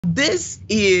this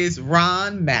is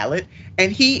Ron Mallett,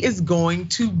 and he is going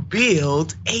to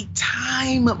build a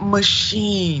time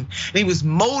machine. And he was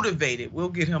motivated. We'll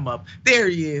get him up. There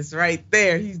he is, right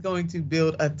there. He's going to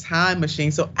build a time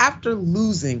machine. So after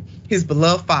losing his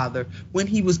beloved father when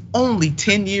he was only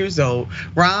 10 years old,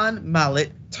 Ron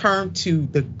Mallett turned to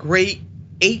the great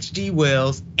H.G.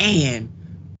 Wells and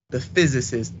the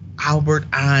physicist Albert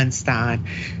Einstein.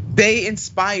 They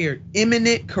inspired his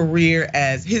eminent career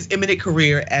as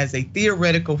a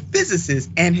theoretical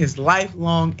physicist and his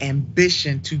lifelong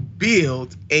ambition to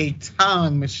build a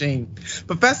time machine.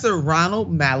 Professor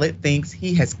Ronald Mallett thinks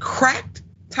he has cracked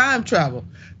time travel.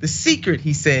 The secret,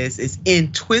 he says, is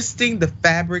in twisting the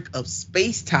fabric of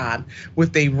space-time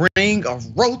with a ring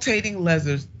of rotating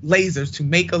lasers to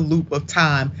make a loop of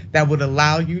time that would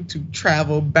allow you to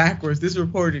travel backwards. This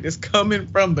reporting is coming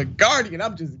from The Guardian.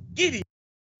 I'm just giddy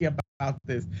about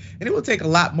this. And it will take a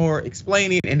lot more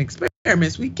explaining and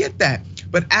experiments. We get that.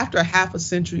 But after a half a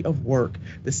century of work,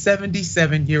 the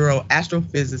 77-year-old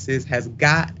astrophysicist has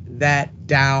got that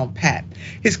down pat.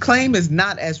 His claim is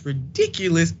not as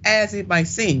ridiculous as it might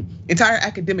seem. Entire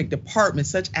academic departments,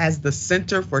 such as the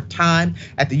Center for Time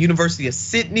at the University of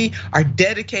Sydney, are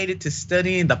dedicated to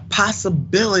studying the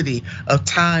possibility of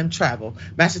time travel.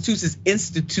 Massachusetts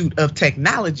Institute of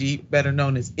Technology, better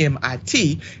known as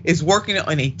MIT, is working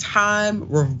on a time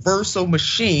reversal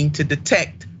machine to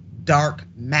detect dark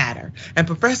matter. And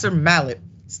Professor Mallett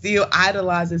still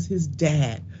idolizes his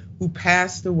dad, who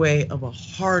passed away of a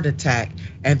heart attack,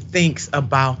 and thinks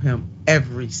about him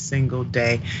every single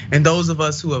day. And those of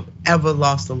us who have ever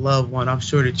lost a loved one, I'm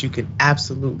sure that you can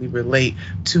absolutely relate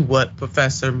to what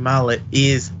Professor Mallett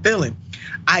is feeling.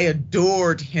 I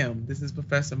adored him. This is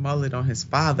Professor Mallett on his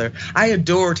father. I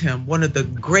adored him. One of the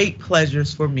great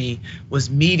pleasures for me was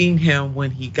meeting him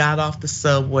when he got off the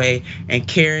subway and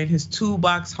carrying his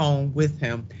toolbox home with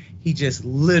him. He just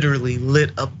literally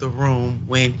lit up the room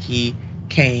when he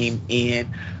came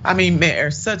in. I mean, man,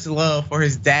 there's such love for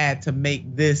his dad to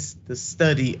make this the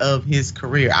study of his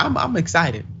career. I'm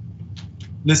excited.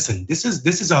 Listen, this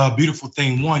is a beautiful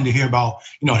thing. One, to hear about,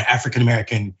 an African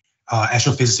American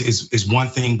astrophysicist is one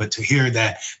thing, but to hear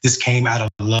that this came out of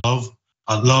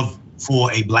love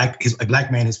for a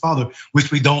black man, his father,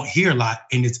 which we don't hear a lot,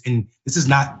 and this is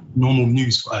not normal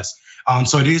news for us.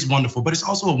 So it is wonderful, but it's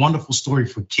also a wonderful story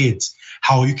for kids.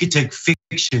 How you could take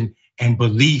fiction and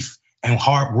belief and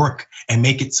hard work and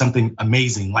make it something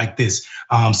amazing like this.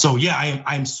 So yeah,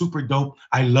 I am super dope.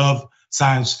 I love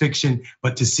science fiction,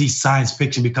 but to see science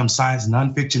fiction become science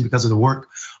nonfiction because of the work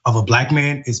of a black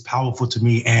man is powerful to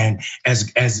me. And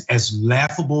as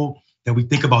laughable that we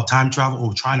think about time travel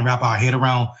or trying to wrap our head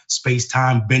around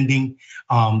space-time bending,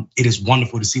 it is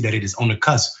wonderful to see that it is on the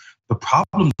cusp. The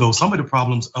problem, though, some of the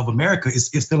problems of America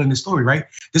is still in the story, right?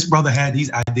 This brother had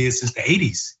these ideas since the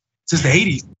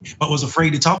 80s, but was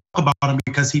afraid to talk about them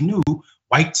because he knew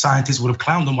white scientists would have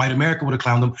clowned him, white America would have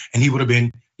clowned him, and he would have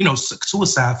been,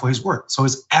 suicide for his work. So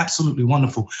it's absolutely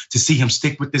wonderful to see him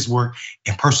stick with this work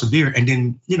and persevere, and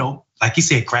then, like he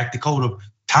said, crack the code of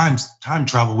time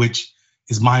travel, which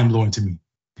is mind blowing to me.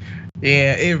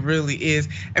 Yeah, it really is.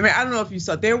 I mean, I don't know if you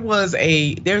saw,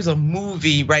 there's a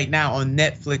movie right now on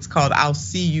Netflix called I'll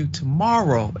See You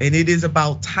Tomorrow, and it is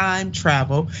about time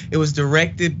travel. It was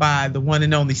directed by the one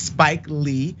and only Spike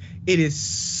Lee. It is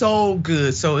so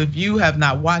good. So if you have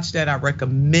not watched that, I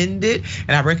recommend it,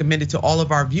 and I recommend it to all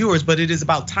of our viewers. But it is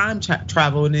about time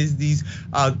travel, and is these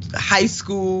high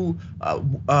school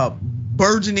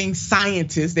burgeoning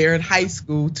scientists. They're in high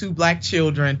school, 2 black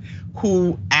children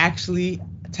who actually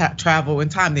travel in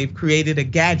time. They've created a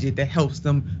gadget that helps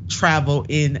them travel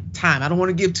in time. I don't want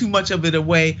to give too much of it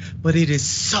away, but it is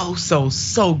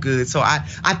so good. So I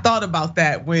thought about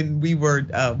that when we were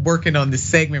working on this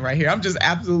segment right here. I'm just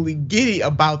absolutely giddy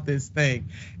about this thing.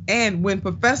 And when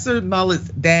Professor Mallett's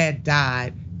dad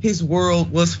died, his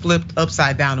world was flipped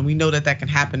upside down. And we know that can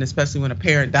happen, especially when a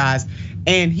parent dies.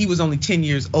 And he was only 10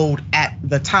 years old at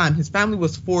the time. His family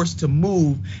was forced to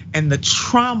move, and the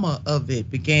trauma of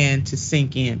it began to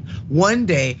sink in. One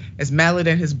day, as Mallett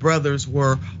and his brothers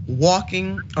were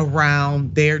walking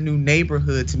around their new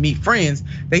neighborhood to meet friends,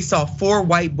 they saw 4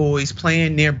 white boys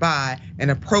playing nearby and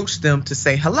approached them to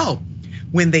say hello.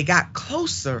 When they got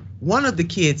closer, one of the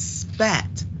kids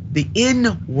spat the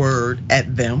N word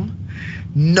at them.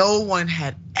 No one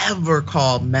had ever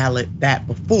called Mallett that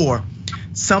before.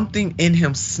 Something in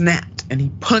him snapped, and he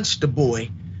punched the boy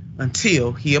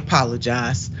until he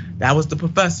apologized. That was the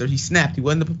professor. He snapped. He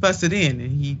wasn't the professor then,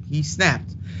 and he snapped.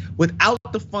 Without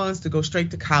the funds to go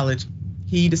straight to college,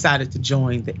 he decided to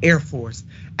join the Air Force.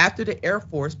 After the Air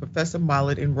Force, Professor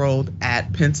Mallett enrolled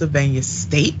at Pennsylvania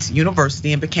State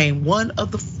University and became one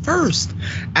of the first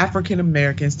African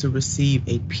Americans to receive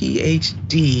a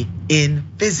PhD in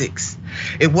physics.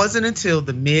 It wasn't until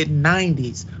the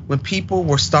mid-90s, when people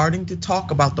were starting to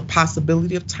talk about the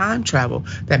possibility of time travel,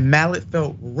 that Mallett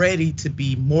felt ready to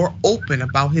be more open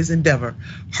about his endeavor.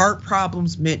 Heart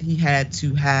problems meant he had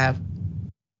to have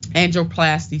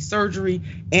angioplasty surgery,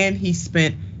 and he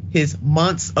spent his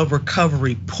months of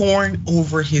recovery poring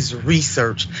over his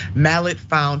research. Mallett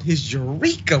found his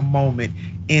eureka moment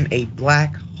in a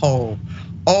black hole.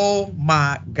 Oh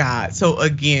my God. So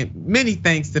again, many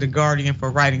thanks to The Guardian for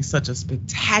writing such a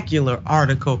spectacular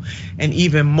article, and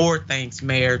even more thanks,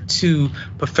 Mayor, to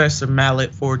Professor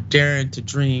Mallett for daring to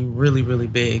dream really, really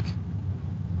big.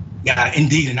 Yeah,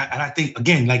 indeed. And I think,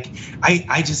 again, like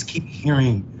I just keep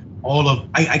hearing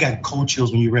I got cold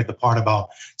chills when you read the part about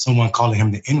someone calling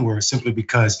him the N-word, simply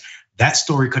because that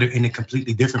story could have ended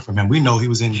completely different from him. We know he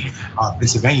was in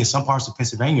Pennsylvania. Some parts of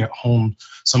Pennsylvania home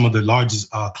some of the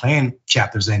largest Klan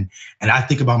chapters. And I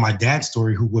think about my dad's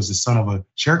story, who was the son of a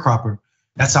sharecropper.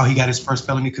 That's how he got his first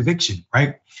felony conviction,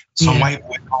 right? Some white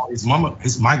boy called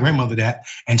my grandmother that,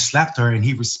 and slapped her, and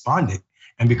he responded.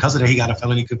 And because of that, he got a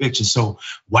felony conviction. So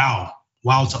wow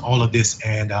to all of this,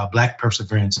 and Black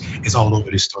perseverance is all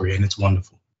over this story, and it's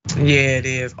wonderful. Yeah, it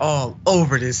is all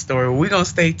over this story. We're gonna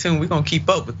stay tuned. We're gonna keep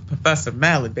up with Professor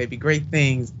Mallett, baby. Great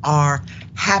things are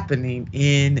happening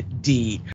indeed.